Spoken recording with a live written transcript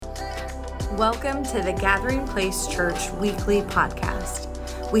Welcome to the Gathering Place Church Weekly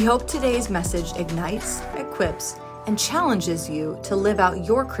Podcast. We hope today's message ignites, equips, and challenges you to live out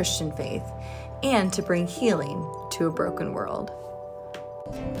your Christian faith and to bring healing to a broken world.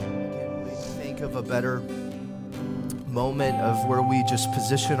 Can't wait to think of a better moment of where we just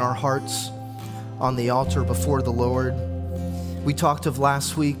position our hearts on the altar before the Lord. We talked of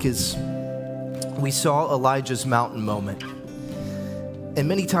last week as we saw Elijah's mountain moment. And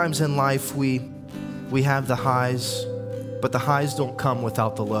many times in life, we have the highs, but the highs don't come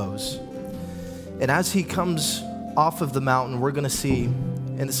without the lows. And as he comes off of the mountain, we're going to see,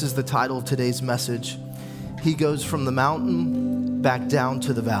 and this is the title of today's message, he goes from the mountain back down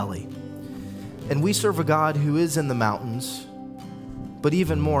to the valley. And we serve a God who is in the mountains, but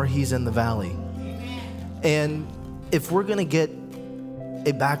even more, he's in the valley. And if we're going to get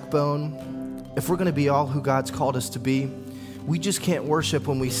a backbone, if we're going to be all who God's called us to be, we just can't worship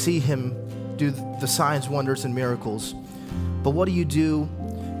when we see him do the signs, wonders, and miracles. But what do you do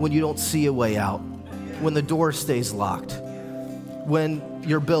when you don't see a way out? When the door stays locked? When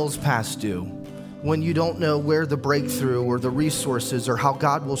your bills past due? When you don't know where the breakthrough or the resources or how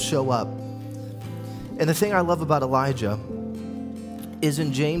God will show up? And the thing I love about Elijah is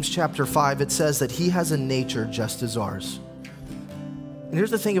in James chapter 5, it says that he has a nature just as ours. And here's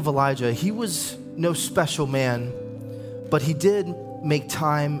the thing of Elijah. He was no special man, but he did make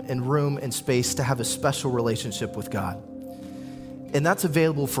time and room and space to have a special relationship with God. And that's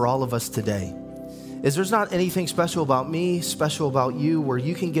available for all of us today. There's not anything special about me, special about you, where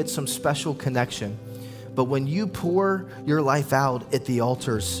you can get some special connection. But when you pour your life out at the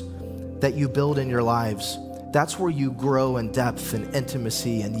altars that you build in your lives, that's where you grow in depth and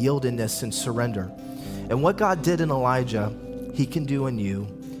intimacy and yieldedness and surrender. And what God did in Elijah, he can do in you,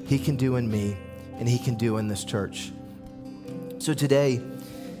 he can do in me, and he can do in this church. So today,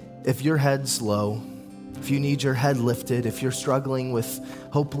 if your head's low, if you need your head lifted, if you're struggling with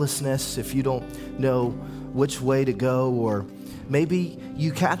hopelessness, if you don't know which way to go, or maybe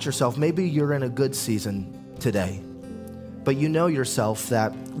you catch yourself, maybe you're in a good season today, but you know yourself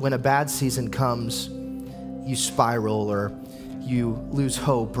that when a bad season comes, you spiral or you lose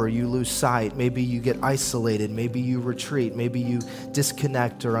hope or you lose sight. Maybe you get isolated, maybe you retreat, maybe you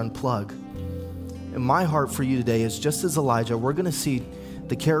disconnect or unplug. And my heart for you today is just as Elijah, we're going to see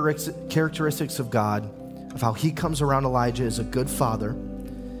the characteristics of God, of how he comes around Elijah as a good father.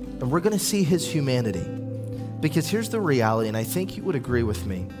 And we're going to see his humanity. Because here's the reality, and I think you would agree with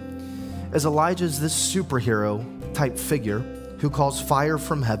me. As Elijah is this superhero type figure who calls fire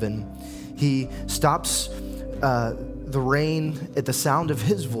from heaven, he stops the rain at the sound of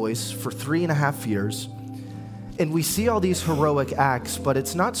his voice for 3.5 years. And we see all these heroic acts, but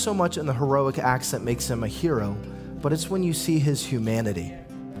it's not so much in the heroic acts that makes him a hero, but it's when you see his humanity.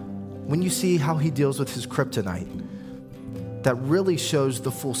 When you see how he deals with his kryptonite, that really shows the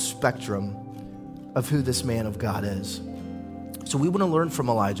full spectrum of who this man of God is. So we want to learn from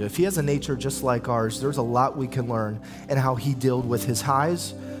Elijah. If he has a nature just like ours, there's a lot we can learn in how he dealt with his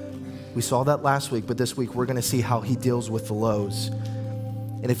highs. We saw that last week, but this week we're going to see how he deals with the lows.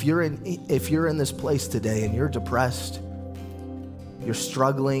 And if you're in this place today and you're depressed, you're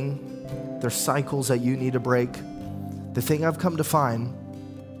struggling, there's cycles that you need to break, the thing I've come to find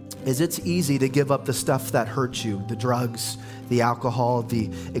is it's easy to give up the stuff that hurts you, the drugs, the alcohol, the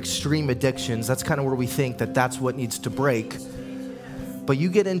extreme addictions. That's kind of where we think that that's what needs to break. But you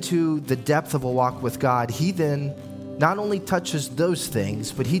get into the depth of a walk with God, he then not only touches those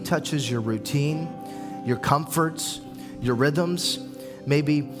things, but he touches your routine, your comforts, your rhythms,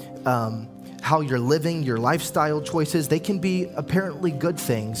 maybe how you're living, your lifestyle choices. They can be apparently good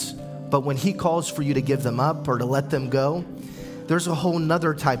things, but when he calls for you to give them up or to let them go, there's a whole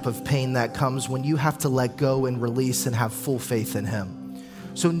nother type of pain that comes when you have to let go and release and have full faith in him.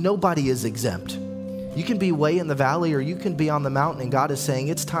 So nobody is exempt. You can be way in the valley or you can be on the mountain, and God is saying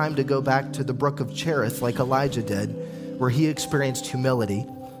it's time to go back to the brook of Cherith like Elijah did, where he experienced humility.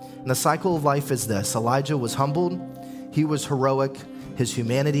 And the cycle of life is this: Elijah was humbled, he was heroic, his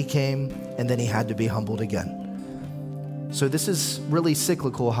humanity came, and then he had to be humbled again. So this is really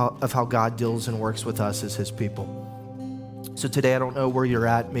cyclical of how God deals and works with us as his people. So today, I don't know where you're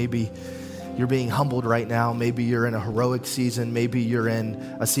at. Maybe you're being humbled right now. Maybe you're in a heroic season. Maybe you're in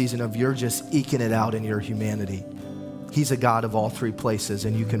a season of you're just eking it out in your humanity. He's a God of all three places,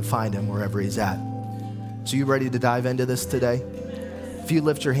 and you can find him wherever he's at. So you ready to dive into this today? If you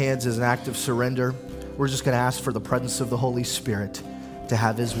lift your hands as an act of surrender, we're just going to ask for the presence of the Holy Spirit to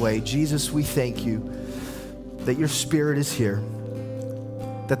have his way. Jesus, we thank you that your spirit is here,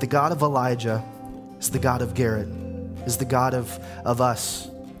 that the God of Elijah is the God of Garrett, is the God of us.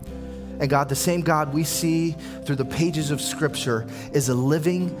 And God, the same God we see through the pages of Scripture is a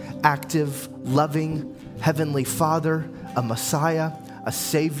living, active, loving, heavenly Father, a Messiah, a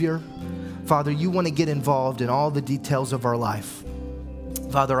Savior. Father, you want to get involved in all the details of our life.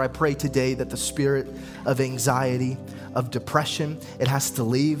 Father, I pray today that the spirit of anxiety, of depression, it has to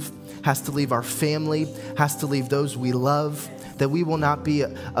leave our family, has to leave those we love, that we will not be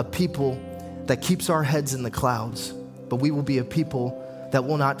a people that keeps our heads in the clouds, but we will be a people that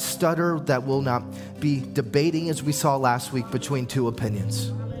will not stutter, that will not be debating, as we saw last week, between two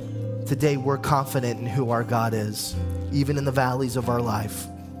opinions. Today, we're confident in who our God is, even in the valleys of our life.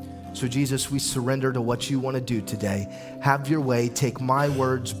 So Jesus, we surrender to what you want to do today. Have your way. Take my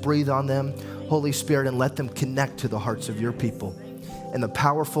words, breathe on them, Holy Spirit, and let them connect to the hearts of your people. In the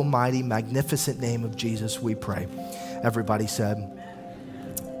powerful, mighty, magnificent name of Jesus, we pray. Everybody said,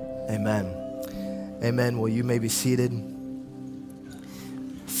 amen. Amen. Well, you may be seated.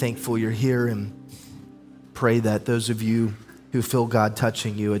 Thankful you're here, and pray that those of you who feel God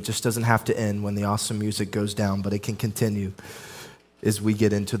touching you, it just doesn't have to end when the awesome music goes down, but it can continue as we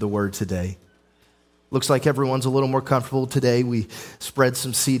get into the word today. Looks like everyone's a little more comfortable today. We spread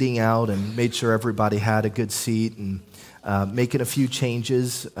some seating out and made sure everybody had a good seat, and making a few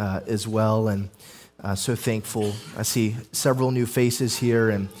changes as well, and so thankful. I see several new faces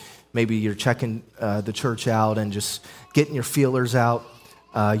here, and maybe you're checking the church out and just getting your feelers out.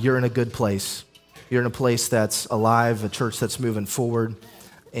 You're in a good place. You're in a place that's alive, a church that's moving forward.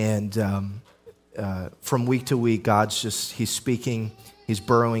 And from week to week, He's speaking. He's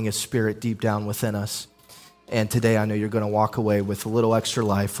burrowing his spirit deep down within us. And today I know you're going to walk away with a little extra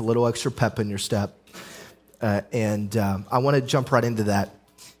life, a little extra pep in your step. And I want to jump right into that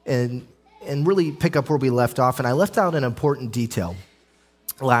and really pick up where we left off. And I left out an important detail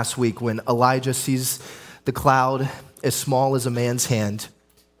last week when Elijah sees the cloud as small as a man's hand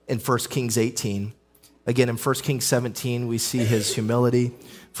in 1 Kings 18. Again, in 1 Kings 17, we see his humility.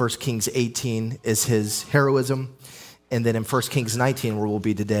 1 Kings 18 is his heroism. And then in 1 Kings 19, where we'll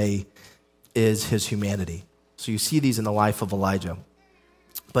be today, is his humanity. So you see these in the life of Elijah.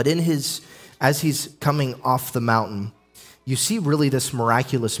 But as he's coming off the mountain, you see really this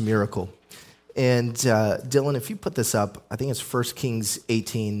miraculous miracle. And Dylan, if you put this up, I think it's 1 Kings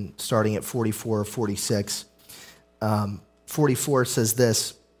 18, starting at 44 or 46. 44 says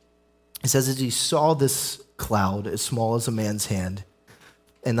this. It says, as he saw this cloud as small as a man's hand,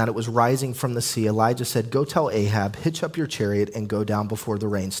 and that it was rising from the sea, Elijah said, go tell Ahab, hitch up your chariot and go down before the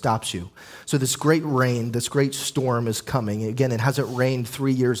rain stops you. So this great rain, this great storm is coming. Again, it hasn't rained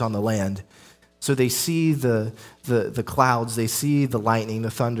 3 years on the land. So they see the clouds, they see the lightning,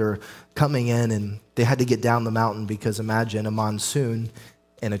 the thunder coming in, and they had to get down the mountain because imagine a monsoon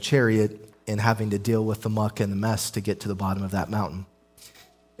and a chariot and having to deal with the muck and the mess to get to the bottom of that mountain.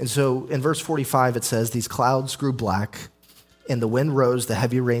 And so in verse 45, it says, these clouds grew black, and the wind rose, the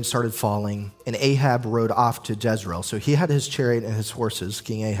heavy rain started falling, and Ahab rode off to Jezreel. So he had his chariot and his horses,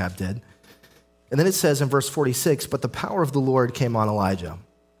 King Ahab did. And then it says in verse 46, but the power of the Lord came on Elijah.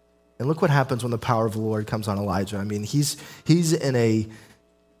 And look what happens when the power of the Lord comes on Elijah. I mean, he's in a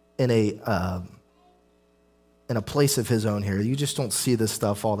place of his own here. You just don't see this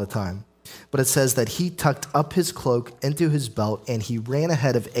stuff all the time. But it says that he tucked up his cloak into his belt, and he ran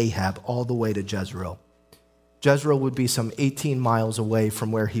ahead of Ahab all the way to Jezreel. Jezreel would be some 18 miles away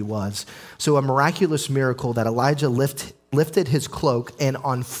from where he was. So a miraculous miracle that Elijah lifted his cloak and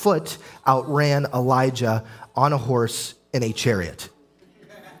on foot outran Elijah on a horse in a chariot.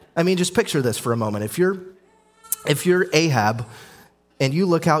 I mean, just picture this for a moment. If you're Ahab and you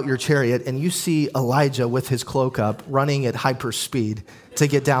look out your chariot and you see Elijah with his cloak up running at hyper speed to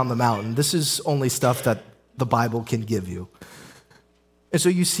get down the mountain, this is only stuff that the Bible can give you. And so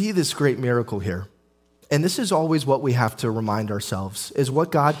you see this great miracle here. And this is always what we have to remind ourselves, is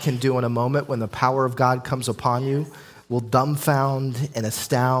what God can do in a moment when the power of God comes upon you will dumbfound and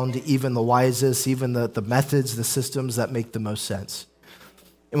astound even the wisest, even the methods, the systems that make the most sense.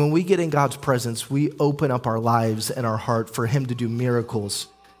 And when we get in God's presence, we open up our lives and our heart for him to do miracles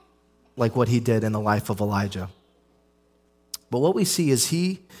like what he did in the life of Elijah. But what we see is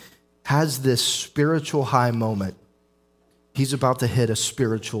he has this spiritual high moment. He's about to hit a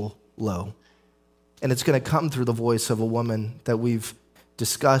spiritual low. And it's going to come through the voice of a woman that we've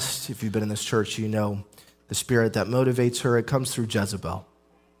discussed. If you've been in this church, you know the spirit that motivates her. It comes through Jezebel.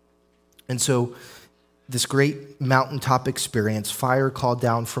 And so this great mountaintop experience, fire called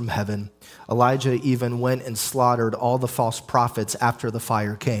down from heaven. Elijah even went and slaughtered all the false prophets after the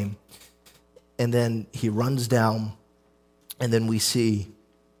fire came. And then he runs down, and then we see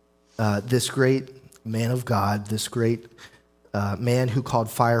this great man of God, this great a man who called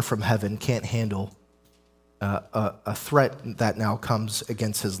fire from heaven can't handle a threat that now comes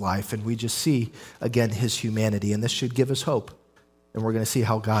against his life. And we just see, again, his humanity. And this should give us hope. And we're going to see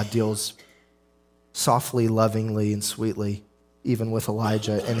how God deals softly, lovingly, and sweetly, even with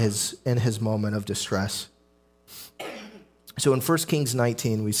Elijah in his moment of distress. So in 1 Kings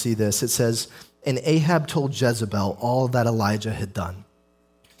 19, we see this. It says, "And Ahab told Jezebel all that Elijah had done."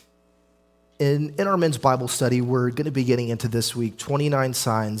 In our men's Bible study, we're going to be getting into this week 29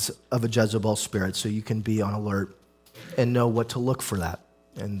 signs of a Jezebel spirit, so you can be on alert and know what to look for that.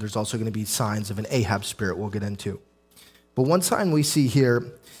 And there's also going to be signs of an Ahab spirit we'll get into. But one sign we see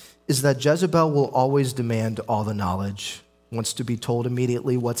here is that Jezebel will always demand all the knowledge, wants to be told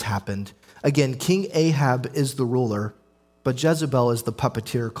immediately what's happened. Again, King Ahab is the ruler, but Jezebel is the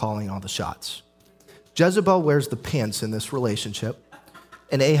puppeteer calling all the shots. Jezebel wears the pants in this relationship,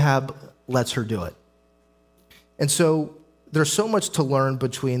 and Ahab lets her do it. And so there's so much to learn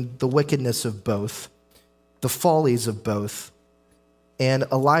between the wickedness of both, the follies of both, and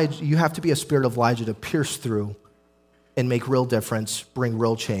Elijah. You have to be a spirit of Elijah to pierce through and make real difference, bring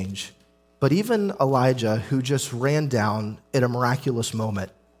real change. But even Elijah, who just ran down at a miraculous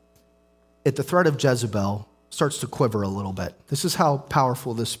moment, at the threat of Jezebel, starts to quiver a little bit. This is how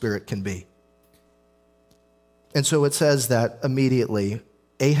powerful this spirit can be. And so it says that immediately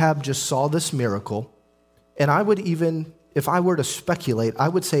Ahab just saw this miracle, and I would even, if I were to speculate, I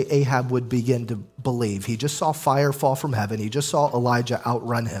would say Ahab would begin to believe. He just saw fire fall from heaven. He just saw Elijah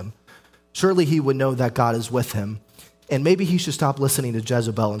outrun him. Surely he would know that God is with him, and maybe he should stop listening to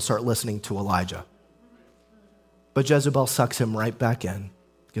Jezebel and start listening to Elijah. But Jezebel sucks him right back in,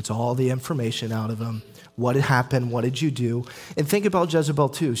 gets all the information out of him. What had happened? What did you do? And think about Jezebel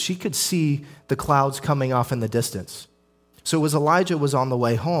too. She could see the clouds coming off in the distance. So as Elijah was on the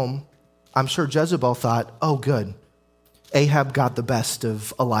way home, I'm sure Jezebel thought, oh, good. Ahab got the best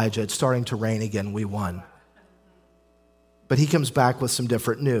of Elijah. It's starting to rain again. We won. But he comes back with some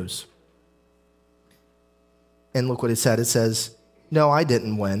different news. And look what it said. It says, "No, I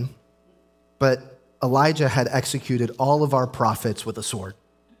didn't win, but Elijah had executed all of our prophets with a sword."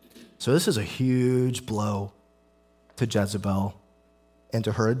 So this is a huge blow to Jezebel and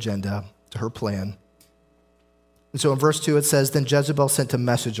to her agenda, to her plan. And so in verse 2 it says, "Then Jezebel sent a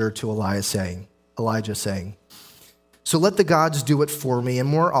messenger to Elijah saying, 'So let the gods do it for me, and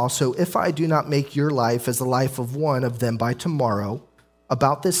more also, if I do not make your life as the life of one of them by tomorrow,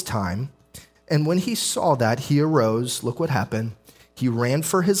 about this time.' And when he saw that, he arose," look what happened, "he ran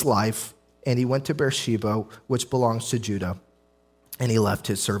for his life, and he went to Beersheba, which belongs to Judah, and he left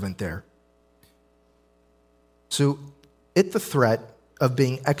his servant there." So at the threat of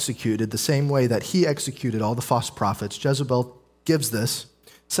being executed, the same way that he executed all the false prophets, Jezebel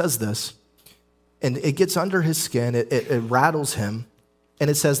says this, and it gets under his skin, it rattles him, and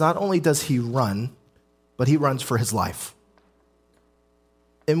it says not only does he run, but he runs for his life.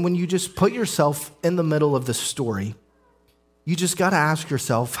 And when you just put yourself in the middle of this story, you just got to ask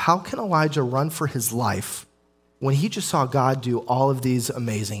yourself, how can Elijah run for his life when he just saw God do all of these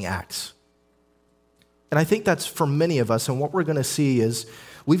amazing acts? And I think that's for many of us, and what we're going to see is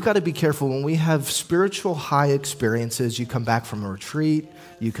we've got to be careful when we have spiritual high experiences. You come back from a retreat,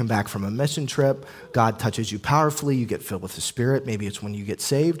 you come back from a mission trip, God touches you powerfully, you get filled with the Spirit, maybe it's when you get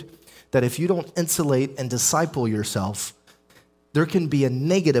saved, that if you don't insulate and disciple yourself, there can be a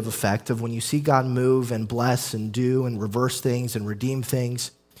negative effect of when you see God move and bless and do and reverse things and redeem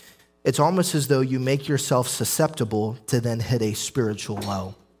things. It's almost as though you make yourself susceptible to then hit a spiritual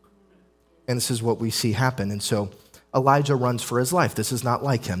low. And this is what we see happen. And so Elijah runs for his life. This is not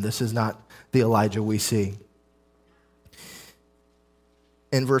like him. This is not the Elijah we see.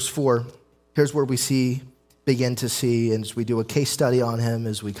 In verse 4, here's where we begin to see, and as we do a case study on him,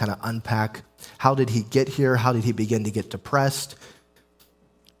 as we kind of unpack how did he get here, how did he begin to get depressed,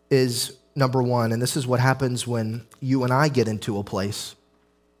 is number one, and this is what happens when you and I get into a place,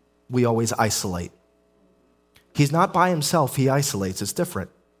 we always isolate. He's not by himself, he isolates. It's different.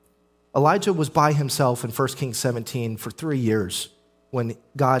 Elijah was by himself in 1 Kings 17 for 3 years when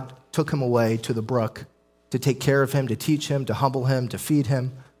God took him away to the brook to take care of him, to teach him, to humble him, to feed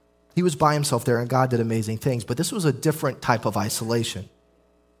him. He was by himself there, and God did amazing things. But this was a different type of isolation.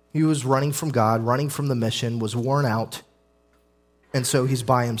 He was running from God, running from the mission, was worn out, and so he's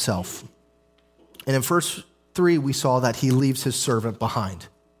by himself. And in verse 3, we saw that he leaves his servant behind.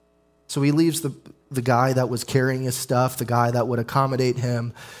 So he leaves the guy that was carrying his stuff, the guy that would accommodate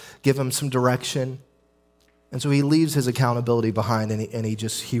him, give him some direction. And so he leaves his accountability behind, and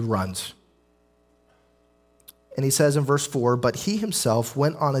he runs. And he says in verse 4, "But he himself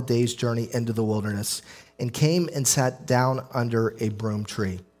went on a day's journey into the wilderness, and came and sat down under a broom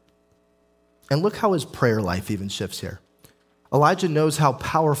tree. And look how his prayer life even shifts here. Elijah knows how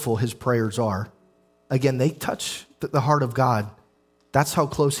powerful his prayers are. Again, they touch the heart of God. That's how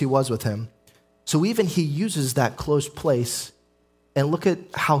close he was with him. So even he uses that close place, and look at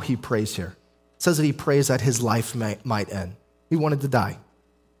how he prays here. It says that he prays that his life might end. He wanted to die.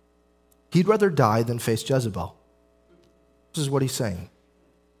 He'd rather die than face Jezebel. This is what he's saying.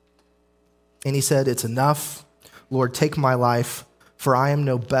 And he said, "It's enough. Lord, take my life, for I am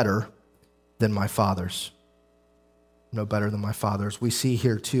no better than my fathers." No better than my fathers. We see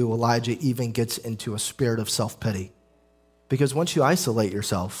here too, Elijah even gets into a spirit of self-pity. Because once you isolate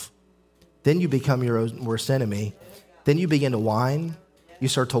yourself, then you become your own worst enemy. Then you begin to whine. You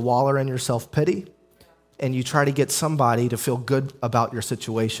start to waller in your self-pity. And you try to get somebody to feel good about your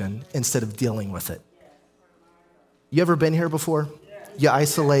situation instead of dealing with it. You ever been here before? You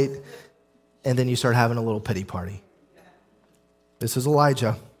isolate, and then you start having a little pity party. This is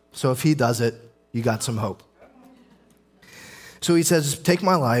Elijah. So if he does it, you got some hope. So he says, "Take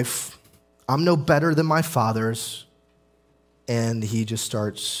my life. I'm no better than my fathers." And he just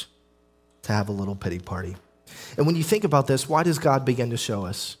starts to have a little pity party. And when you think about this, why does God begin to show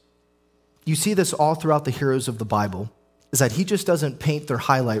us? You see this all throughout the heroes of the Bible, is that he just doesn't paint their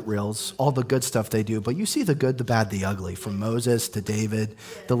highlight reels, all the good stuff they do, but you see the good, the bad, the ugly, from Moses to David,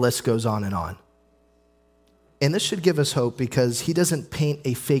 the list goes on and on. And this should give us hope because he doesn't paint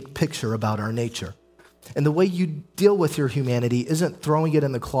a fake picture about our nature. And the way you deal with your humanity isn't throwing it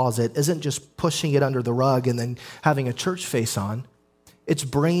in the closet, isn't just pushing it under the rug and then having a church face on. It's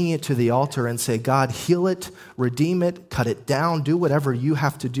bringing it to the altar and say, "God, heal it, redeem it, cut it down, do whatever you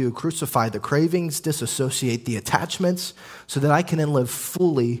have to do. Crucify the cravings, disassociate the attachments so that I can then live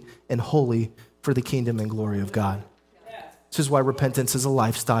fully and wholly for the kingdom and glory of God." This is why repentance is a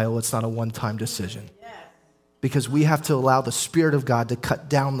lifestyle. It's not a one-time decision. Because we have to allow the Spirit of God to cut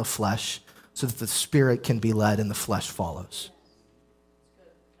down the flesh so that the Spirit can be led and the flesh follows.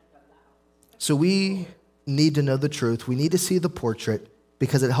 So we need to know the truth. We need to see the portrait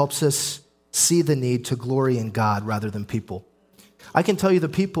because it helps us see the need to glory in God rather than people. I can tell you the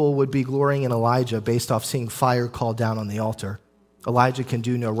people would be glorying in Elijah based off seeing fire called down on the altar. Elijah can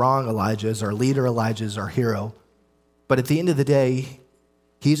do no wrong. Elijah is our leader. Elijah is our hero. But at the end of the day,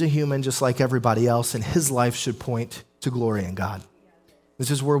 he's a human just like everybody else, and his life should point to glory in God. This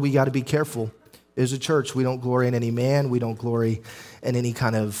is where we got to be careful. As a church, we don't glory in any man. We don't glory in any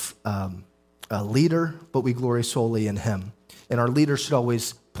kind of leader, but we glory solely in him. And our leader should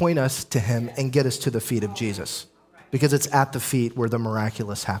always point us to him and get us to the feet of Jesus, because it's at the feet where the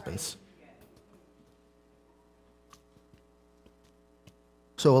miraculous happens.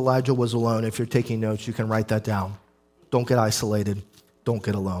 So Elijah was alone. If you're taking notes, you can write that down. Don't get isolated. Don't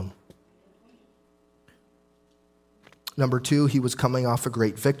get alone. Number 2, he was coming off a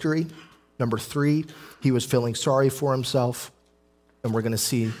great victory. Number 3, he was feeling sorry for himself. And we're going to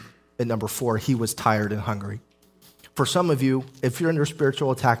see at number 4, he was tired and hungry. For some of you, if you're under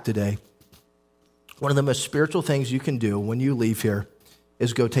spiritual attack today, one of the most spiritual things you can do when you leave here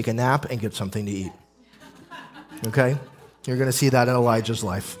is go take a nap and get something to eat. Okay? You're going to see that in Elijah's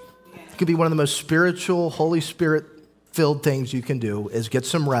life. It could be one of the most spiritual, Holy Spirit-filled things you can do is get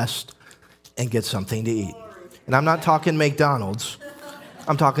some rest and get something to eat. And I'm not talking McDonald's.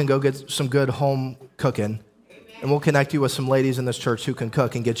 I'm talking go get some good home cooking. And we'll connect you with some ladies in this church who can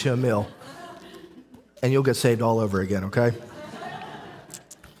cook and get you a meal. And you'll get saved all over again, okay?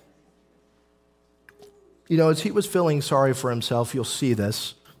 You know, as he was feeling sorry for himself, you'll see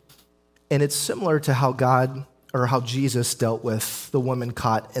this. And it's similar to how God or how Jesus dealt with the woman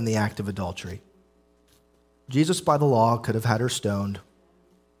caught in the act of adultery. Jesus, by the law, could have had her stoned,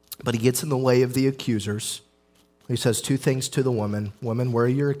 but he gets in the way of the accusers. He says 2 things to the woman. Woman, where are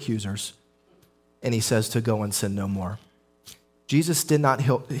your accusers? And he says to go and sin no more. Jesus did not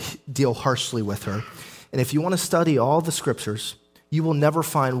deal harshly with her. And if you want to study all the scriptures, you will never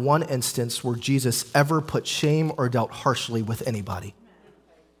find one instance where Jesus ever put shame or dealt harshly with anybody.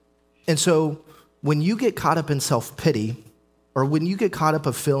 And so when you get caught up in self-pity, or when you get caught up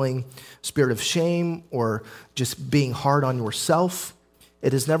of feeling spirit of shame or just being hard on yourself,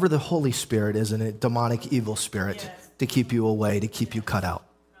 it is never the Holy Spirit, isn't it? Demonic evil spirit to keep you away, to keep you cut out.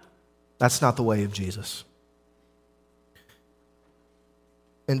 That's not the way of Jesus.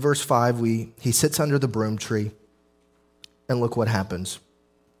 In verse 5, he sits under the broom tree, and look what happens.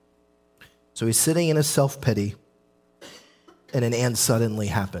 So he's sitting in his self-pity, and an end suddenly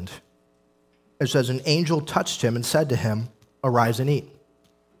happened. It says, an angel touched him and said to him, arise and eat.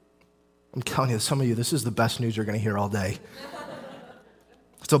 I'm telling you, some of you, this is the best news you're going to hear all day.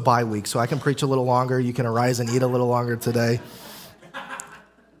 It's a bye week, so I can preach a little longer. You can arise and eat a little longer today.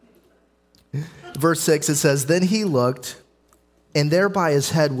 Verse 6, it says, "Then he looked, and there by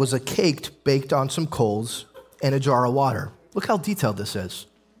his head was a cake baked on some coals and a jar of water." Look how detailed this is.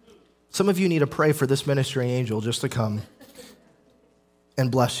 Some of you need to pray for this ministering angel just to come and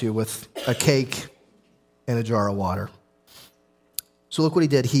bless you with a cake and a jar of water. So look what he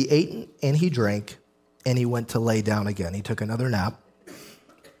did. He ate and he drank, and he went to lay down again. He took another nap.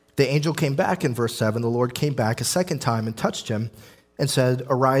 The angel came back in verse 7. The Lord came back a second time and touched him and said,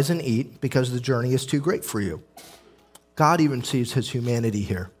 "Arise and eat, because the journey is too great for you." God even sees his humanity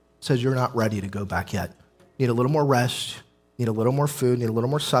here. Says, you're not ready to go back yet. Need a little more rest, need a little more food, need a little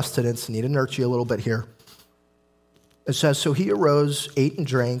more sustenance, need to nurture you a little bit here. It says, so he arose, ate and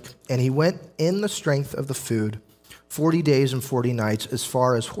drank, and he went in the strength of the food 40 days and 40 nights as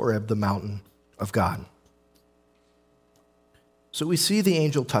far as Horeb, the mountain of God. So we see the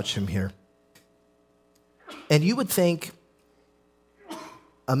angel touch him here. And you would think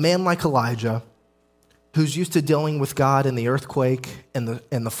a man like Elijah, who's used to dealing with God in the earthquake and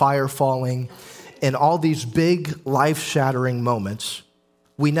the fire falling and all these big life-shattering moments,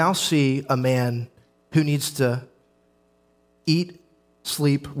 we now see a man who needs to eat,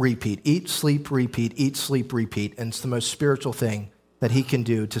 sleep, repeat, eat, sleep, repeat, eat, sleep, repeat. And it's the most spiritual thing that he can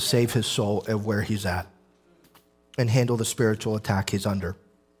do to save his soul at where he's at and handle the spiritual attack he's under.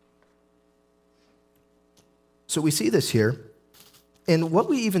 So we see this here. And what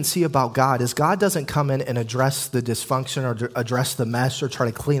we even see about God is God doesn't come in and address the dysfunction or address the mess or try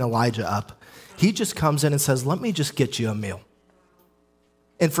to clean Elijah up. He just comes in and says, let me just get you a meal.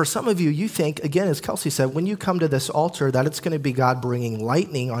 And for some of you, you think, again, as Kelsey said, when you come to this altar, that it's going to be God bringing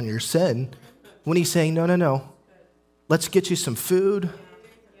lightning on your sin, when he's saying, no, let's get you some food.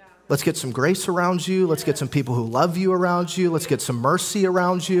 Let's get some grace around you. Let's get some people who love you around you. Let's get some mercy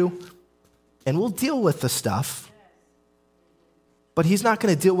around you. And we'll deal with the stuff. But he's not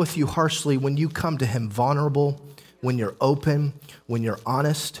going to deal with you harshly when you come to him vulnerable, when you're open, when you're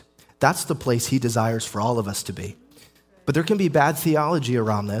honest. That's the place he desires for all of us to be. But there can be bad theology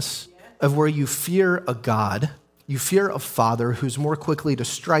around this of where you fear a God, you fear a father who's more quickly to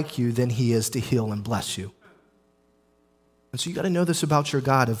strike you than he is to heal and bless you. And so you got to know this about your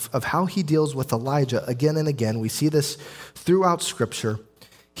God, of how he deals with Elijah again and again. We see this throughout Scripture.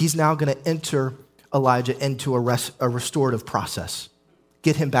 He's now going to enter Elijah into a restorative process,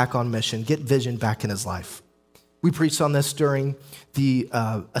 get him back on mission, get vision back in his life. We preached on this during the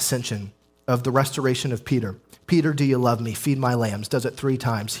ascension of the restoration of Peter. Peter, do you love me? Feed my lambs. Does it 3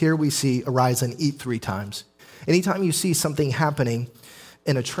 times. Here we see arise and eat 3 times. Anytime you see something happening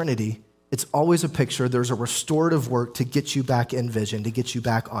in a Trinity, it's always a picture. There's a restorative work to get you back in vision, to get you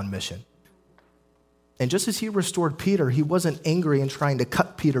back on mission. And just as he restored Peter, he wasn't angry and trying to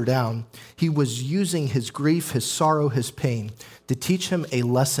cut Peter down. He was using his grief, his sorrow, his pain to teach him a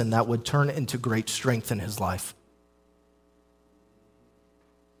lesson that would turn into great strength in his life.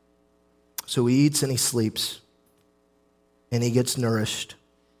 So he eats and he sleeps and he gets nourished.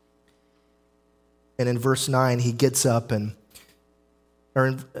 And in verse 9, he gets up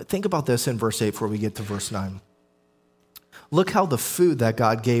think about this in verse 8 before we get to verse 9. Look how the food that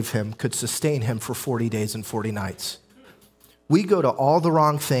God gave him could sustain him for 40 days and 40 nights. We go to all the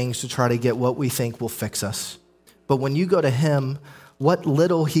wrong things to try to get what we think will fix us. But when you go to him, what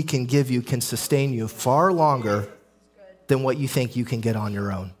little he can give you can sustain you far longer than what you think you can get on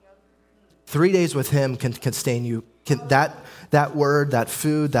your own. 3 days with him can sustain you. That word, that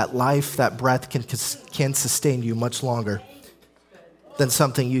food, that life, that breath can sustain you much longer than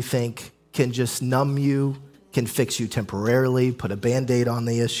something you think can just numb you, can fix you temporarily, put a Band-Aid on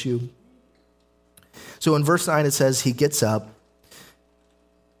the issue. So in verse 9, it says he gets up,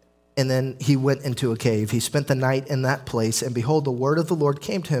 and then he went into a cave. He spent the night in that place, and behold, the word of the Lord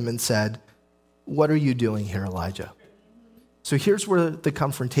came to him and said, what are you doing here, Elijah? So here's where the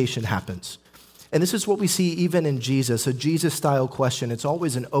confrontation happens. And this is what we see even in Jesus, a Jesus-style question. It's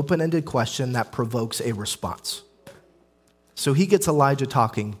always an open-ended question that provokes a response. So he gets Elijah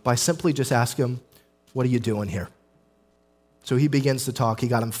talking by simply just asking him, what are you doing here? So he begins to talk. He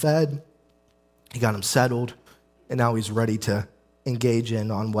got him fed, he got him settled, and now he's ready to engage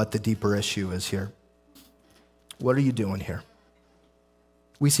in on what the deeper issue is here. What are you doing here?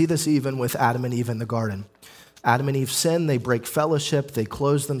 We see this even with Adam and Eve in the garden. Adam and Eve sin, they break fellowship, they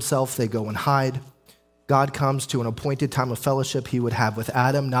close themselves, they go and hide. God comes to an appointed time of fellowship he would have with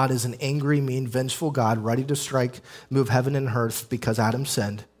Adam, not as an angry, mean, vengeful God ready to strike, move heaven and earth because Adam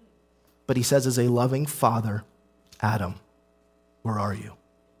sinned. But he says as a loving father, Adam, where are you?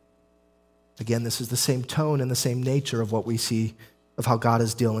 Again, this is the same tone and the same nature of what we see of how God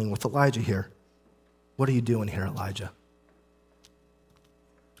is dealing with Elijah here. What are you doing here, Elijah?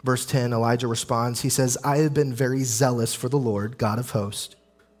 Verse 10, Elijah responds. He says, I have been very zealous for the Lord, God of hosts.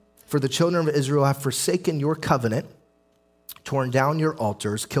 For the children of Israel have forsaken your covenant, torn down your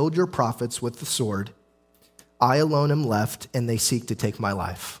altars, killed your prophets with the sword. I alone am left, and they seek to take my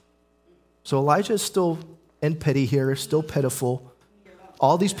life. So Elijah is still in pity here, still pitiful.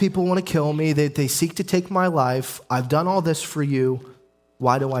 All these people want to kill me. They seek to take my life. I've done all this for you.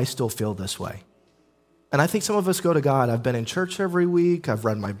 Why do I still feel this way? And I think some of us go to God, I've been in church every week. I've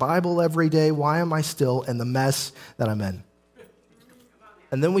read my Bible every day. Why am I still in the mess that I'm in?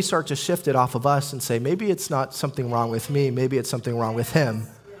 And then we start to shift it off of us and say, maybe it's not something wrong with me. Maybe it's something wrong with him.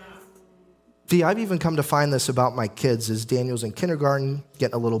 See, I've even come to find this about my kids as Daniel's in kindergarten,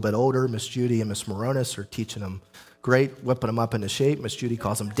 getting a little bit older. Miss Judy and Miss Moronis are teaching him great, whipping him up into shape. Miss Judy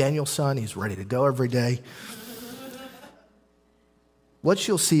calls him Daniel's son. He's ready to go every day. What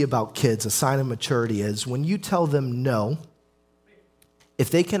you'll see about kids, a sign of maturity, is when you tell them no, if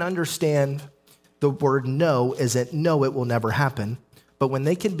they can understand the word no isn't no, it will never happen, but when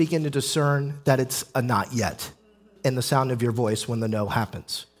they can begin to discern that it's a not yet in the sound of your voice when the no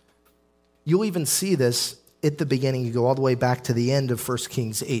happens. You'll even see this at the beginning. You go all the way back to the end of 1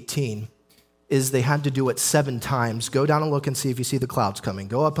 Kings 18, is they had to do it 7 times. Go down and look and see if you see the clouds coming.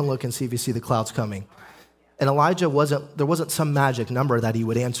 Go up and look and see if you see the clouds coming. And Elijah there wasn't some magic number that he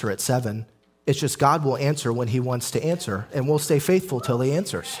would answer at 7. It's just God will answer when he wants to answer, and we'll stay faithful till he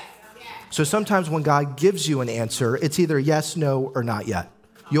answers. So sometimes when God gives you an answer, it's either yes, no, or not yet.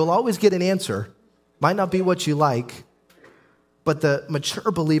 You'll always get an answer. Might not be what you like, but the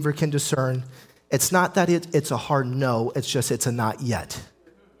mature believer can discern it's not that it's a hard no, it's just it's a not yet.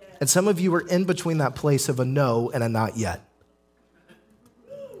 And some of you are in between that place of a no and a not yet.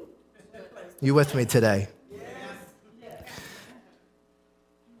 You with me today?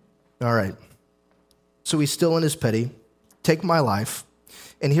 All right. So he's still in his pity. Take my life.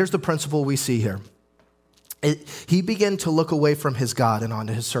 And here's the principle we see here. He began to look away from his God and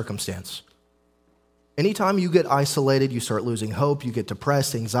onto his circumstance. Anytime you get isolated, you start losing hope, you get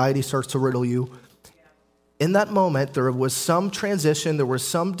depressed, anxiety starts to riddle you. In that moment, there was some transition, there was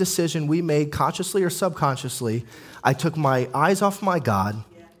some decision we made consciously or subconsciously. I took my eyes off my God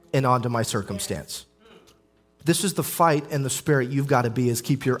and onto my circumstance. This is the fight in the spirit you've got to be, is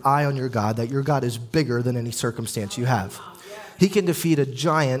keep your eye on your God, that your God is bigger than any circumstance you have. He can defeat a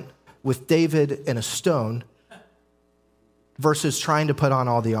giant with David and a stone versus trying to put on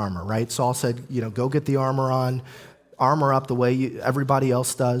all the armor, right? Saul said, go get the armor on, armor up the way everybody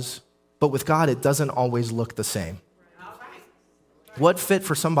else does. But with God, it doesn't always look the same. What fit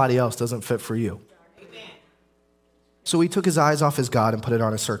for somebody else doesn't fit for you. So he took his eyes off his God and put it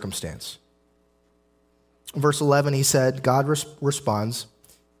on his circumstance. Verse 11, he said, God responds.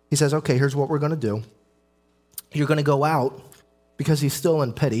 He says, okay, here's what we're going to do. You're going to go out because he's still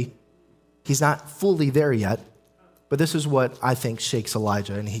in pity. He's not fully there yet. But this is what I think shakes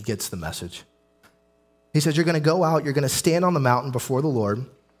Elijah, and he gets the message. He says, you're going to go out, you're going to stand on the mountain before the Lord,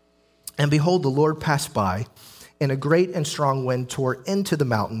 and behold, the Lord passed by, and a great and strong wind tore into the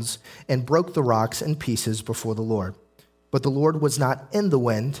mountains and broke the rocks in pieces before the Lord. But the Lord was not in the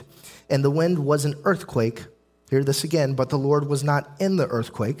wind, and the wind was an earthquake. Hear this again, but the Lord was not in the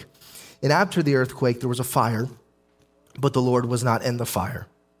earthquake. And after the earthquake, there was a fire, but the Lord was not in the fire.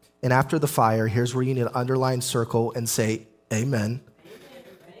 And after the fire, here's where you need to underline, circle, and say, amen.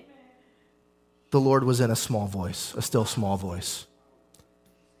 The Lord was in a small voice, a still small voice.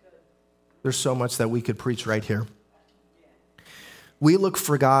 There's so much that we could preach right here. We look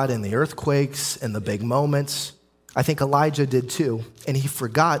for God in the earthquakes and the big moments. I think Elijah did too. And he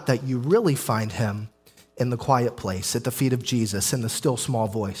forgot that you really find him in the quiet place, at the feet of Jesus, in the still small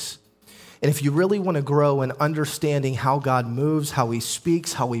voice. And if you really want to grow in understanding how God moves, how he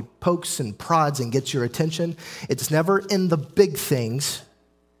speaks, how he pokes and prods and gets your attention, it's never in the big things,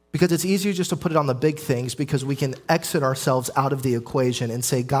 because it's easier just to put it on the big things, because we can exit ourselves out of the equation and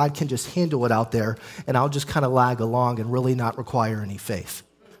say, God can just handle it out there, and I'll just kind of lag along and really not require any faith.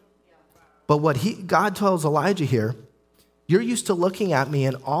 But what God tells Elijah here, you're used to looking at me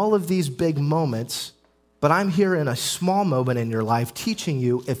in all of these big moments, but I'm here in a small moment in your life teaching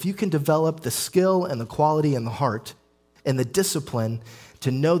you, if you can develop the skill and the quality and the heart and the discipline to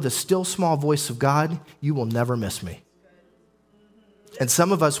know the still small voice of God, you will never miss me. And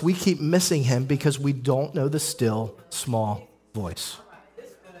some of us, we keep missing him because we don't know the still small voice.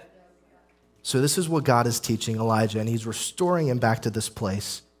 So this is what God is teaching Elijah, and he's restoring him back to this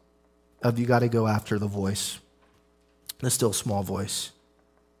place of you got to go after the voice, the still small voice.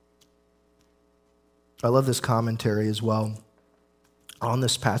 I love this commentary as well. on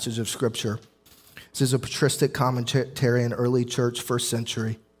this passage of Scripture. This is a patristic commentary in early church, first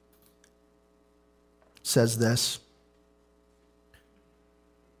century. It says this.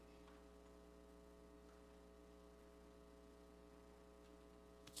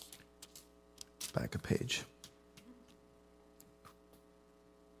 Back a page.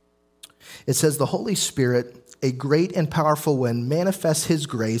 It says, the Holy Spirit, a great and powerful wind, manifests his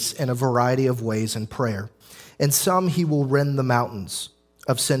grace in a variety of ways in prayer. In some, he will rend the mountains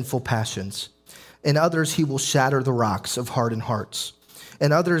of sinful passions. In others, he will shatter the rocks of hardened hearts.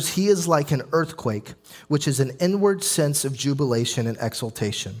 In others, he is like an earthquake, which is an inward sense of jubilation and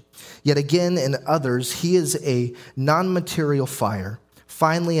exultation. Yet again, in others, he is a non-material fire.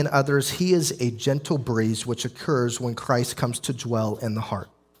 Finally, in others, he is a gentle breeze, which occurs when Christ comes to dwell in the heart.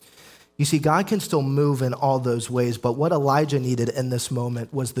 You see, God can still move in all those ways, but what Elijah needed in this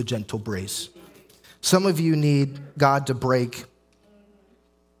moment was the gentle breeze. Some of you need God to break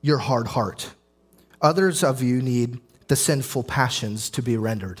your hard heart. Others of you need the sinful passions to be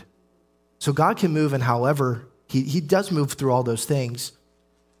rendered. So God can move in however, he does move through all those things,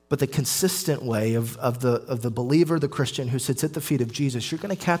 but the consistent way of the believer, the Christian who sits at the feet of Jesus, you're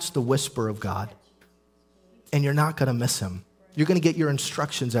going to catch the whisper of God, and you're not going to miss him. You're going to get your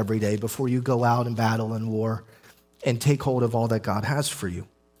instructions every day before you go out and battle and war and take hold of all that God has for you.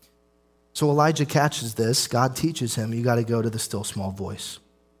 So Elijah catches this. God teaches him, you got to go to the still small voice.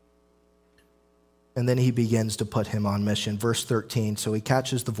 And then he begins to put him on mission. Verse 13, so he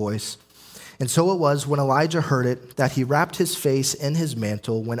catches the voice. And so it was when Elijah heard it that he wrapped his face in his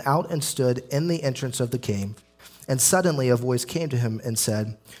mantle, went out and stood in the entrance of the cave. And suddenly a voice came to him and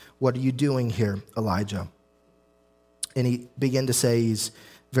said, what are you doing here, Elijah? And he began to say he's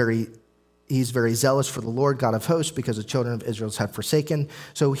very zealous for the Lord God of hosts because the children of Israel have forsaken.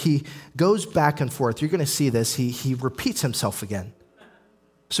 So he goes back and forth. You're going to see this. He repeats himself again.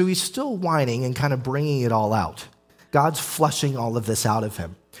 So he's still whining and kind of bringing it all out. God's flushing all of this out of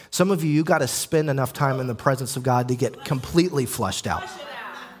him. Some of you got to spend enough time in the presence of God to get completely flushed out.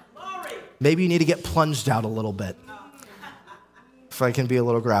 Maybe you need to get plunged out a little bit. If I can be a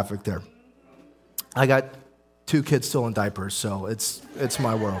little graphic there. I got 2 kids still in diapers, so it's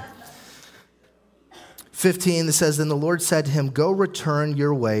my world. 15, it says, then the Lord said to him, go return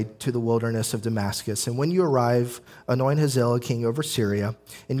your way to the wilderness of Damascus. And when you arrive, anoint Hazael king over Syria.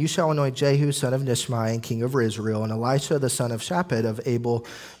 And you shall anoint Jehu, son of Nishmi, king over Israel. And Elisha, the son of Shaphat of Abel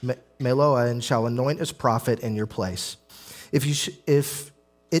Meloah, and shall anoint as prophet in your place. If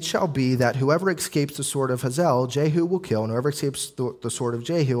it shall be that whoever escapes the sword of Hazael, Jehu will kill, and whoever escapes the sword of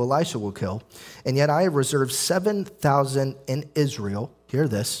Jehu, Elisha will kill. And yet I have reserved 7,000 in Israel. Hear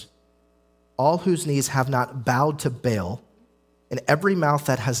this. All whose knees have not bowed to Baal, and every mouth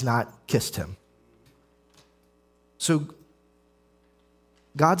that has not kissed him. So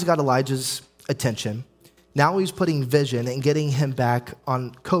God's got Elijah's attention. Now he's putting vision and getting him back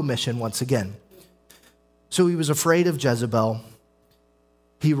on co-mission once again. So he was afraid of Jezebel.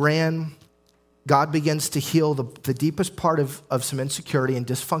 He ran. God begins to heal the deepest part of some insecurity and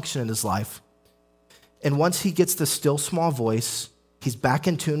dysfunction in his life. And once he gets the still small voice, he's back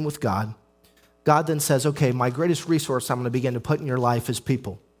in tune with God. God then says, okay, my greatest resource I'm going to begin to put in your life is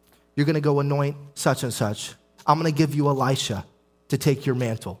people. You're going to go anoint such and such. I'm going to give you Elisha to take your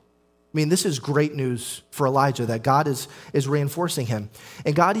mantle. I mean, this is great news for Elijah that God is reinforcing him.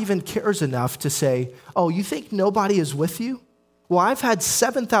 And God even cares enough to say, oh, you think nobody is with you? Well, I've had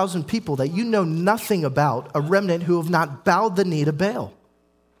 7,000 people that you know nothing about, a remnant who have not bowed the knee to Baal.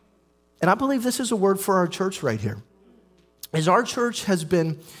 And I believe this is a word for our church right here. As our church has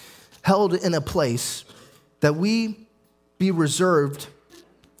been held in a place that we be reserved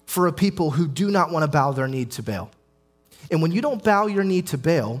for a people who do not want to bow their knee to Baal. And when you don't bow your knee to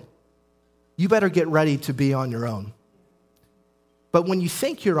Baal, you better get ready to be on your own. But when you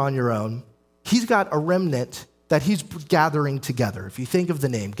think you're on your own, he's got a remnant that he's gathering together. If you think of the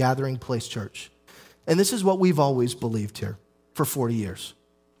name, Gathering Place Church. And this is what we've always believed here for 40 years.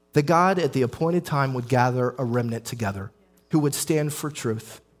 That God at the appointed time would gather a remnant together who would stand for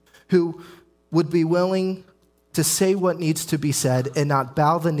truth, who would be willing to say what needs to be said and not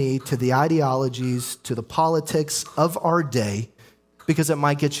bow the knee to the ideologies, to the politics of our day, because it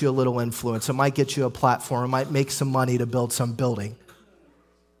might get you a little influence, it might get you a platform, it might make some money to build some building.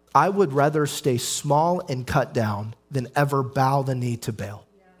 I would rather stay small and cut down than ever bow the knee to Baal.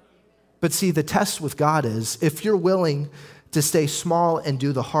 But see, the test with God is if you're willing to stay small and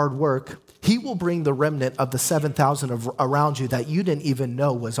do the hard work, he will bring the remnant of the 7,000 around you that you didn't even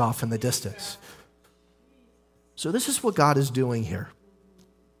know was off in the distance. So this is what God is doing here.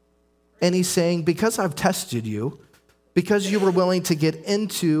 And he's saying, because I've tested you, because you were willing to get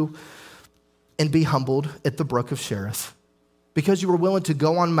into and be humbled at the brook of Cherith, because you were willing to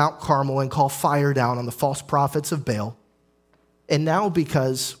go on Mount Carmel and call fire down on the false prophets of Baal, and now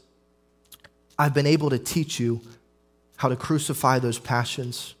because I've been able to teach you how to crucify those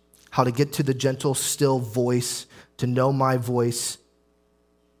passions, how to get to the gentle, still voice, to know my voice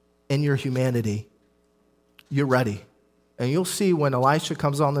in your humanity, you're ready. And you'll see when Elisha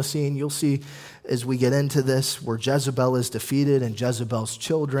comes on the scene, you'll see as we get into this where Jezebel is defeated and Jezebel's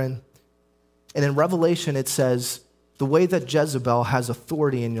children. And in Revelation, it says the way that Jezebel has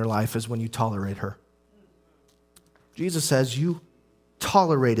authority in your life is when you tolerate her. Jesus says you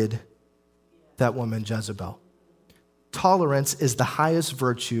tolerated that woman, Jezebel. Tolerance is the highest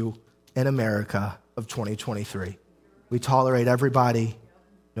virtue in America of 2023. We tolerate everybody.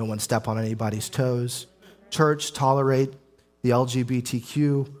 No one step on anybody's toes. Church, tolerate the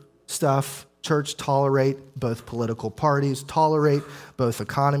LGBTQ stuff. Church, tolerate both political parties. Tolerate both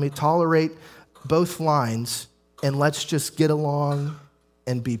economy. Tolerate both lines. And let's just get along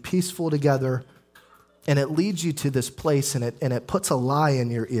and be peaceful together. And it leads you to this place, and it puts a lie in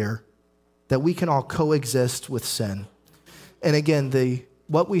your ear that we can all coexist with sin. And again,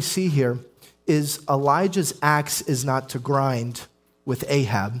 what we see here is Elijah's axe is not to grind with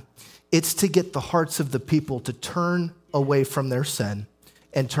Ahab. It's to get the hearts of the people to turn away from their sin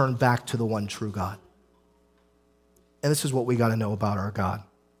and turn back to the one true God. And this is what we got to know about our God.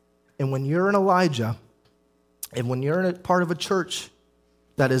 And when you're an Elijah, and when you're in a part of a church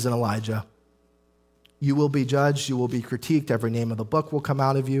that is an Elijah, you will be judged, you will be critiqued, every name of the book will come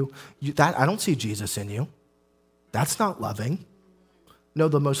out of you. I don't see Jesus in you. That's not loving. No,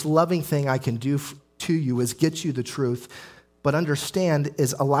 the most loving thing I can do to you is get you the truth. But understand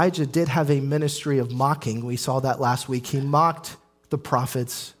is Elijah did have a ministry of mocking. We saw that last week. He mocked the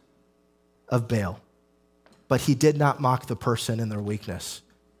prophets of Baal, but he did not mock the person in their weakness.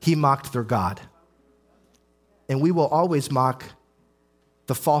 He mocked their God. And we will always mock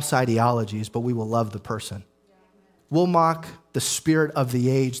the false ideologies, but we will love the person. We'll mock the spirit of the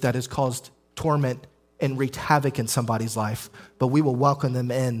age that has caused torment and wreaked havoc in somebody's life, but we will welcome them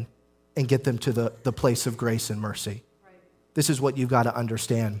in and get them to the place of grace and mercy. Right. This is what you've got to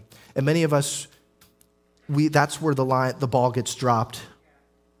understand. And many of us, that's where the ball gets dropped,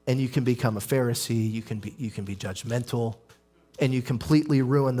 and you can become a Pharisee, you can be judgmental, and you completely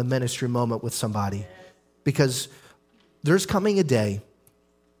ruin the ministry moment with somebody. Because there's coming a day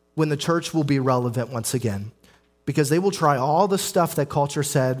when the church will be relevant once again, because they will try all the stuff that culture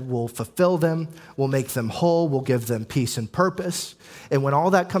said will fulfill them, will make them whole, will give them peace and purpose. And when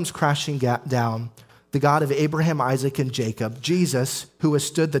all that comes crashing down, the God of Abraham, Isaac, and Jacob, Jesus, who has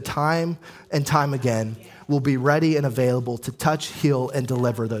stood the time and time again, will be ready and available to touch, heal, and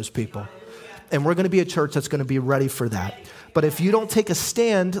deliver those people. And we're going to be a church that's going to be ready for that. But if you don't take a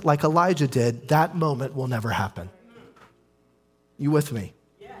stand like Elijah did, that moment will never happen. You with me?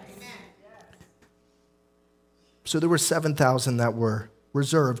 So there were 7,000 that were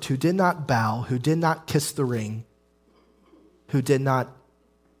reserved who did not bow, who did not kiss the ring, who did not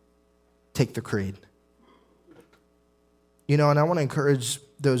take the creed. You know, and I want to encourage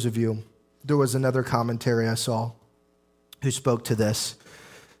those of you. There was another commentary I saw who spoke to this.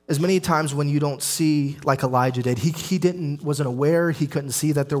 As many times when you don't see like Elijah did, he wasn't aware, he couldn't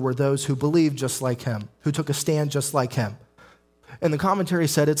see that there were those who believed just like him, who took a stand just like him. And the commentary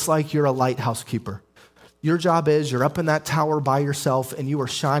said it's like you're a lighthouse keeper. Your job is you're up in that tower by yourself and you are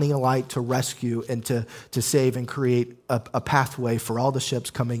shining a light to rescue and to save and create a pathway for all the ships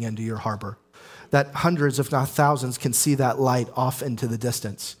coming into your harbor. That hundreds, if not thousands, can see that light off into the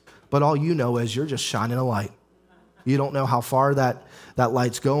distance. But all you know is you're just shining a light. You don't know how far that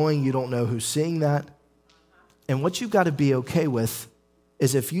light's going. You don't know who's seeing that. And what you've got to be okay with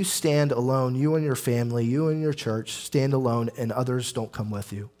is if you stand alone, you and your family, you and your church, stand alone and others don't come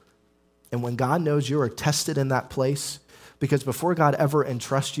with you. And when God knows you are tested in that place, because before God ever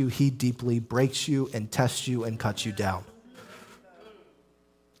entrusts you, he deeply breaks you and tests you and cuts you down.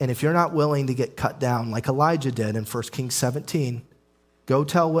 And if you're not willing to get cut down like Elijah did in 1 Kings 17, go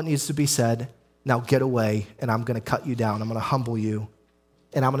tell what needs to be said. Now get away, and I'm going to cut you down. I'm going to humble you,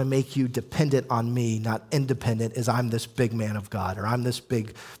 and I'm going to make you dependent on me, not independent as I'm this big man of God, or I'm this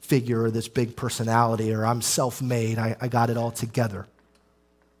big figure, or this big personality, or I'm self-made. I got it all together.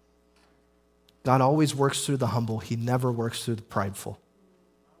 God always works through the humble. He never works through the prideful.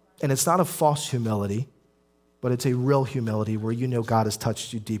 And it's not a false humility, but it's a real humility where you know God has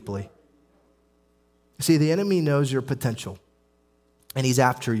touched you deeply. See, the enemy knows your potential, and he's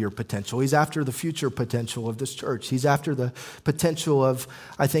after your potential. He's after the future potential of this church. He's after the potential of,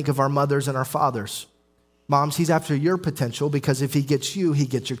 I think, of our mothers and our fathers. Moms, he's after your potential because if he gets you, he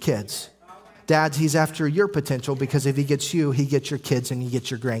gets your kids. Dads, he's after your potential because if he gets you, he gets your kids and he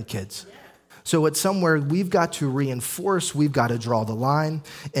gets your grandkids. So it's somewhere we've got to reinforce, we've got to draw the line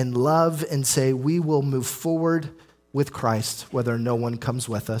and love and say we will move forward with Christ whether no one comes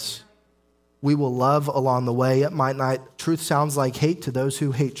with us. We will love along the way. It might not, truth sounds like hate to those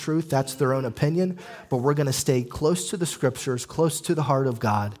who hate truth. That's their own opinion. But we're going to stay close to the scriptures, close to the heart of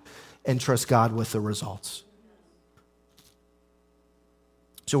God, and trust God with the results.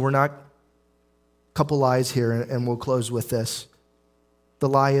 So we're not, a couple lies here, and we'll close with this. The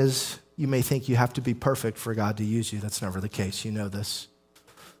lie is you may think you have to be perfect for God to use you. That's never the case. You know this.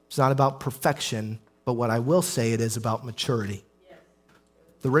 It's not about perfection, but what I will say, it is about maturity.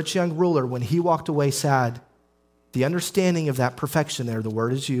 The rich young ruler, when he walked away sad, the understanding of that perfection there, the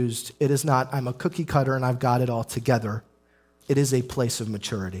word is used, it is not, I'm a cookie cutter and I've got it all together. It is a place of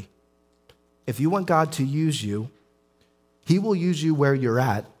maturity. If you want God to use you, he will use you where you're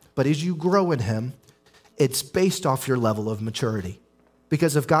at, but as you grow in him, it's based off your level of maturity.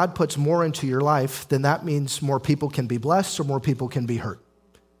 Because if God puts more into your life, then that means more people can be blessed or more people can be hurt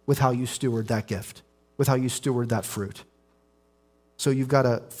with how you steward that gift, with how you steward that fruit. So you've got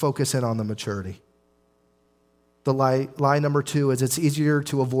to focus in on the maturity. The lie number 2 is it's easier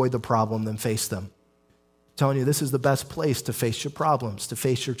to avoid the problem than face them. I'm telling you, this is the best place to face your problems, to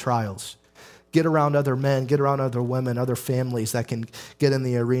face your trials. Get around other men, get around other women, other families that can get in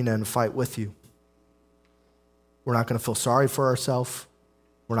the arena and fight with you. We're not going to feel sorry for ourselves.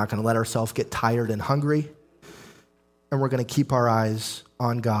 We're not going to let ourselves get tired and hungry. And we're going to keep our eyes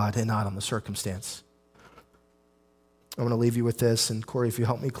on God and not on the circumstance. I'm going to leave you with this, and Corey, if you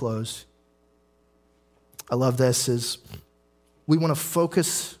help me close. I love this, is we want to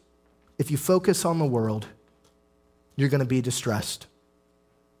focus, if you focus on the world, you're going to be distressed.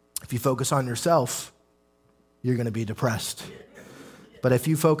 If you focus on yourself, you're going to be depressed. But if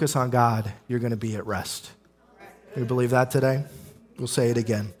you focus on God, you're going to be at rest. You believe that today? We'll say it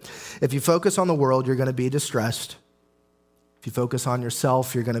again. If you focus on the world, you're going to be distressed. If you focus on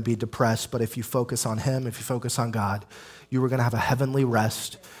yourself, you're going to be depressed. But if you focus on him, if you focus on God, you are going to have a heavenly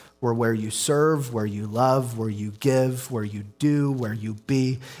rest where you serve, where you love, where you give, where you do, where you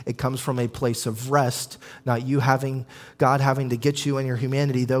be. It comes from a place of rest, not you having, God having to get you in your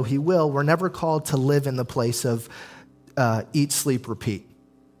humanity, though he will. We're never called to live in the place of eat, sleep, repeat.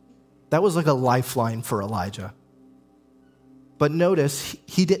 That was like a lifeline for Elijah. But notice,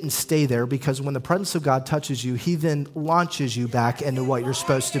 he didn't stay there, because when the presence of God touches you, he then launches you back into what you're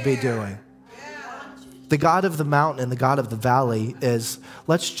supposed to be doing. The God of the mountain and the God of the valley is,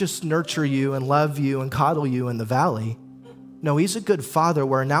 let's just nurture you and love you and coddle you in the valley. No, he's a good father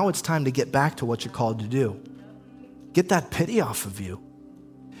where now it's time to get back to what you're called to do. Get that pity off of you.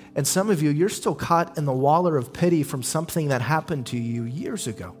 And some of you, you're still caught in the waller of pity from something that happened to you years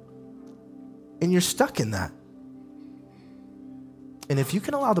ago. And you're stuck in that. And if you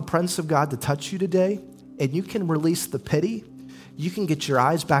can allow the presence of God to touch you today, and you can release the pity, you can get your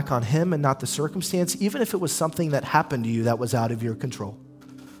eyes back on him and not the circumstance, even if it was something that happened to you that was out of your control.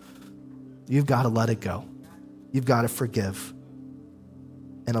 You've got to let it go. You've got to forgive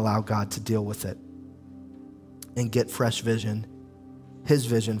and allow God to deal with it and get fresh vision, his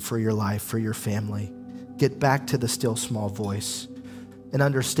vision for your life, for your family. Get back to the still small voice and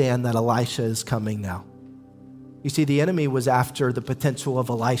understand that Elisha is coming now. You see, the enemy was after the potential of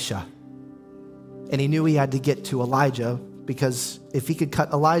Elisha. And he knew he had to get to Elijah, because if he could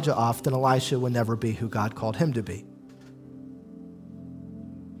cut Elijah off, then Elisha would never be who God called him to be.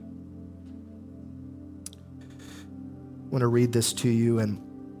 I want to read this to you, and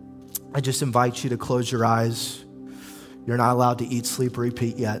I just invite you to close your eyes. You're not allowed to eat, sleep,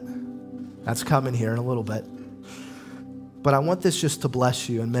 repeat yet. That's coming here in a little bit. But I want this just to bless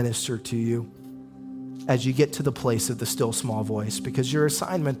you and minister to you as you get to the place of the still small voice, because your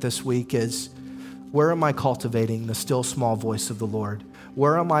assignment this week is, where am I cultivating the still small voice of the Lord?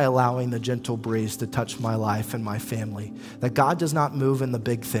 Where am I allowing the gentle breeze to touch my life and my family? That God does not move in the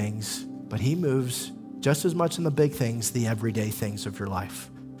big things, but he moves just as much in the big things, the everyday things of your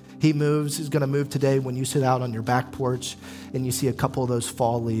life. He moves, he's going to move today when you sit out on your back porch and you see a couple of those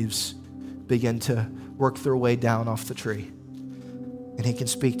fall leaves begin to work their way down off the tree. And he can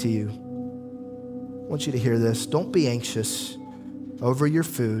speak to you. I want you to hear this. Don't be anxious over your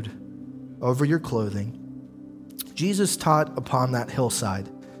food, over your clothing. Jesus taught upon that hillside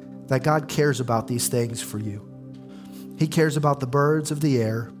that God cares about these things for you. He cares about the birds of the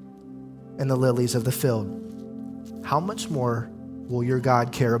air and the lilies of the field. How much more will your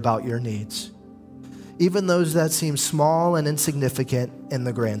God care about your needs, even those that seem small and insignificant in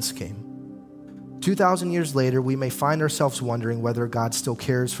the grand scheme? 2,000 years later, we may find ourselves wondering whether God still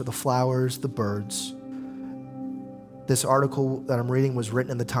cares for the flowers, the birds. This article that I'm reading was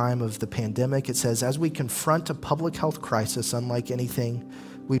written in the time of the pandemic. It says, as we confront a public health crisis unlike anything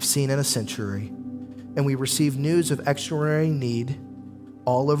we've seen in a century, and we receive news of extraordinary need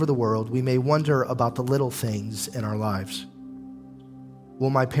all over the world, we may wonder about the little things in our lives. Will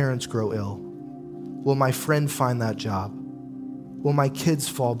my parents grow ill? Will my friend find that job? Will my kids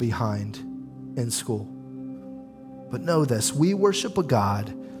fall behind in school? But know this, we worship a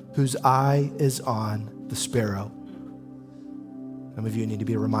God whose eye is on the sparrow. Some of you need to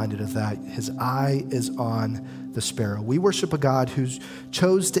be reminded of that. His eye is on the sparrow. We worship a God who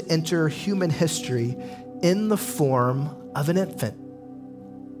chose to enter human history in the form of an infant.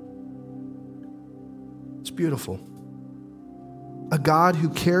 It's beautiful. A God who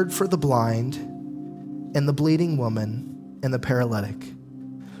cared for the blind and the bleeding woman and the paralytic,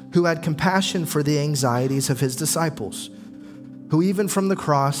 who had compassion for the anxieties of his disciples, who even from the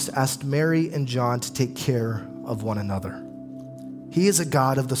cross asked Mary and John to take care of one another. He is a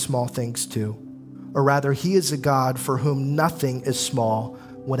God of the small things too, or rather, he is a God for whom nothing is small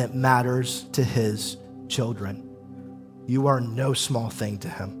when it matters to his children. You are no small thing to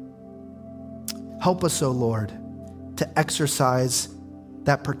him. Help us, O Lord, to exercise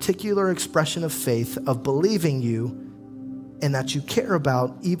that particular expression of faith of believing you and that you care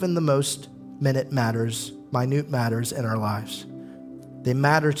about even the most minute matters in our lives. They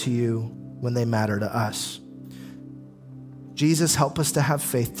matter to you when they matter to us. Jesus, help us to have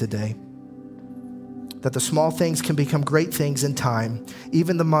faith today that the small things can become great things in time.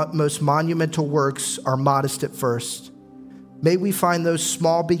 Even the most monumental works are modest at first. May we find those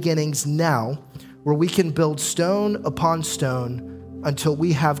small beginnings now where we can build stone upon stone until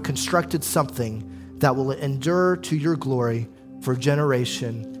we have constructed something that will endure to your glory for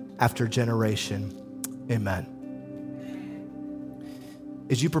generation after generation. Amen.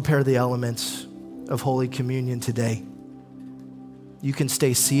 As you prepare the elements of Holy Communion today, you can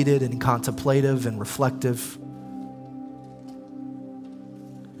stay seated and contemplative and reflective.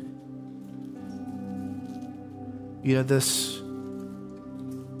 You know, this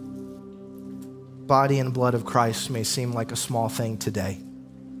body and blood of Christ may seem like a small thing today,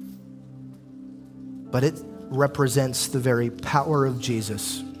 but it represents the very power of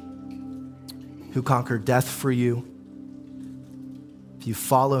Jesus who conquered death for you. If you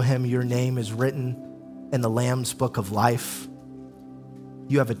follow him, your name is written in the Lamb's book of life.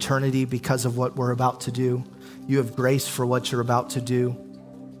 You have eternity because of what we're about to do. You have grace for what you're about to do.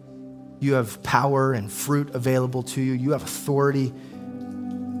 You have power and fruit available to you. You have authority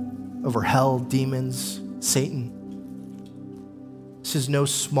over hell, demons, Satan. This is no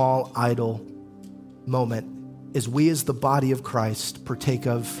small, idle moment as we as the body of Christ partake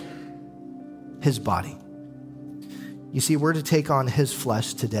of his body. You see, we're to take on his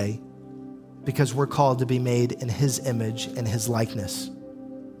flesh today because we're called to be made in his image and his likeness.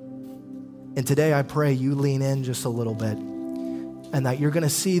 And today I pray you lean in just a little bit and that you're going to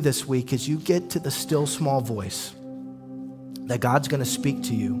see this week as you get to the still small voice that God's going to speak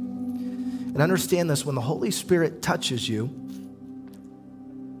to you. And understand this, when the Holy Spirit touches you,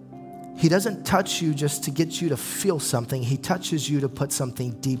 he doesn't touch you just to get you to feel something. He touches you to put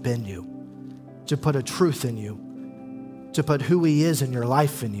something deep in you, to put a truth in you, to put who he is in your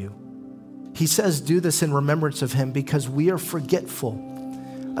life in you. He says, do this in remembrance of him because we are forgetful.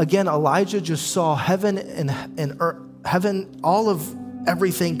 Again, Elijah just saw heaven and earth, heaven, all of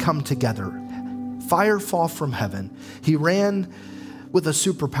everything come together. Fire fall from heaven. He ran with a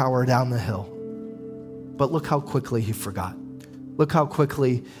superpower down the hill. But look how quickly he forgot. Look how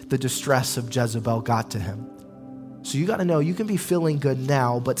quickly the distress of Jezebel got to him. So you got to know, you can be feeling good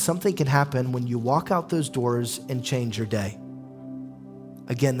now, but something can happen when you walk out those doors and change your day.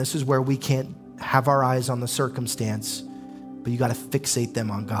 Again, this is where we can't have our eyes on the circumstance, but you got to fixate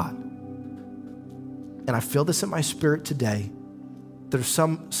them on God. And I feel this in my spirit today. There's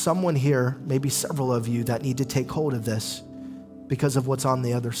someone here, maybe several of you, that need to take hold of this because of what's on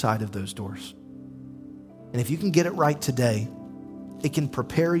the other side of those doors. And if you can get it right today, it can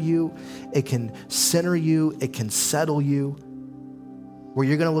prepare you, it can center you, it can settle you, where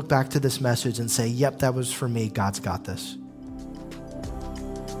you're going to look back to this message and say, yep, that was for me. God's got this.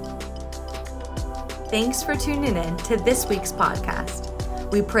 Thanks for tuning in to this week's podcast.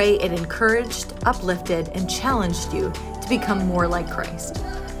 We pray it encouraged, uplifted, and challenged you to become more like Christ.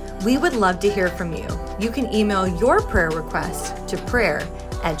 We would love to hear from you. You can email your prayer request to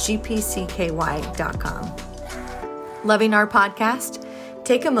prayer@gpcky.com. Loving our podcast?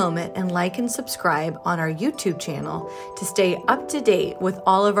 Take a moment and like and subscribe on our YouTube channel to stay up to date with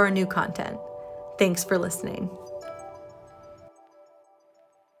all of our new content. Thanks for listening.